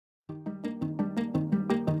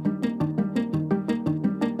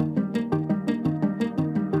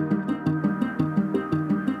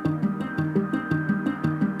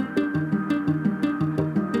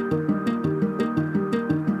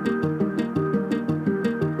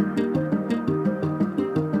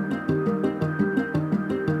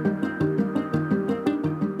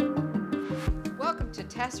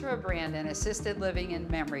Tessera of Brandon Assisted Living and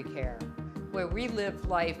Memory Care, where we live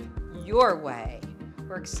life your way.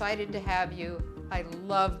 We're excited to have you. I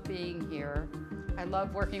love being here. I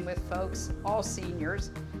love working with folks, all seniors.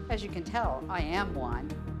 As you can tell, I am one.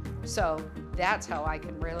 So that's how I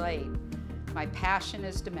can relate. My passion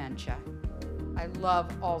is dementia. I love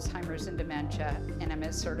Alzheimer's and dementia, and I'm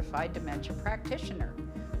a certified dementia practitioner.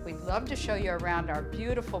 We'd love to show you around our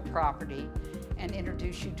beautiful property and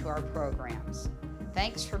introduce you to our programs.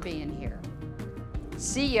 Thanks for being here.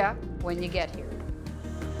 See ya when you get here.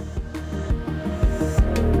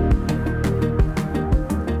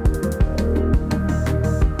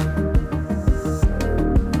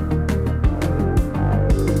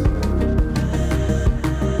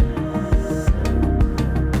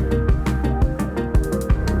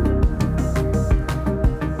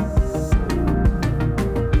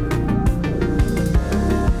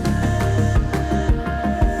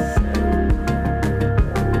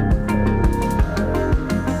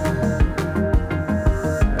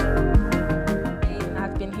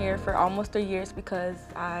 For almost 3 years because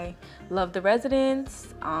I love the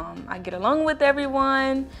residents. I get along with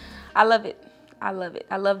everyone. I love it. I love it.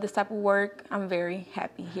 I love this type of work. I'm very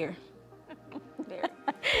happy here.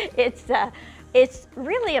 It's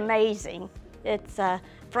really amazing. It's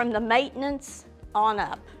from the maintenance on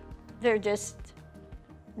up. They're just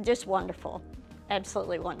wonderful.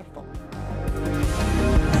 Absolutely wonderful.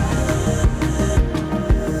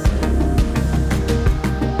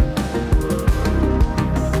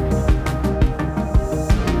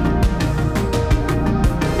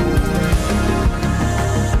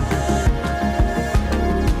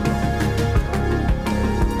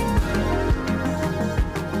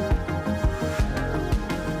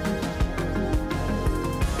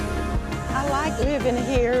 I like living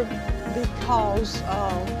here because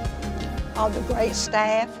of the great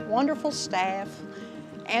staff, wonderful staff,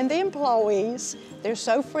 and the employees. They're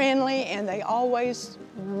so friendly, and they always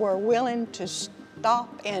were willing to stop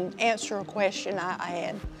and answer a question I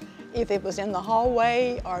had. If it was in the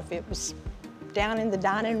hallway, or if it was down in the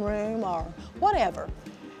dining room, or whatever.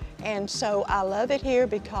 And so I love it here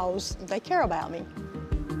because they care about me.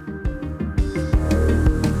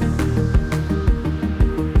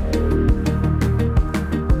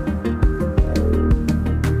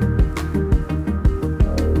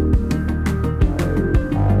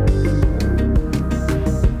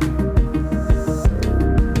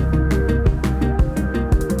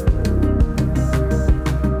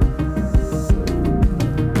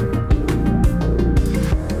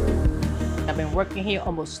 I've been working here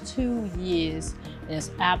almost 2 years, and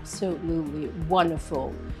it's absolutely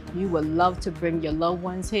wonderful. You would love to bring your loved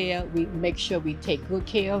ones here. We make sure we take good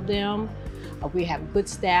care of them. We have good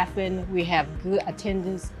staffing, we have good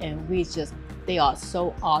attendance, and they are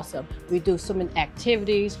so awesome. We do so many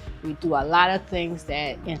activities. We do a lot of things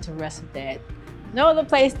that interest that no other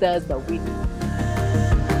place does, but we do.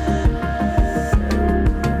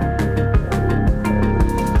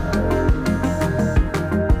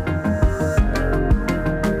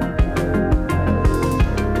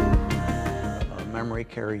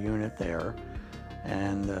 Care unit there,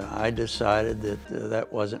 and I decided that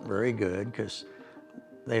that wasn't very good because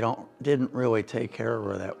they didn't really take care of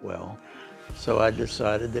her that well. So I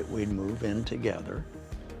decided that we'd move in together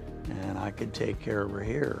and I could take care of her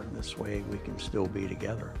here. This way we can still be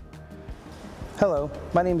together. Hello,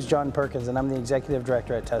 my name is John Perkins and I'm the Executive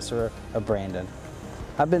Director at Tessera of Brandon.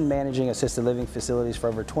 I've been managing assisted living facilities for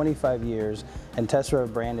over 25 years, and Tessera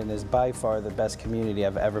of Brandon is by far the best community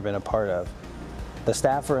I've ever been a part of. The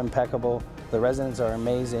staff are impeccable, the residents are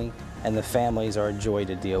amazing, and the families are a joy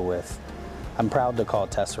to deal with. I'm proud to call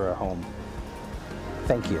Tessera home.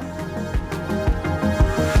 Thank you.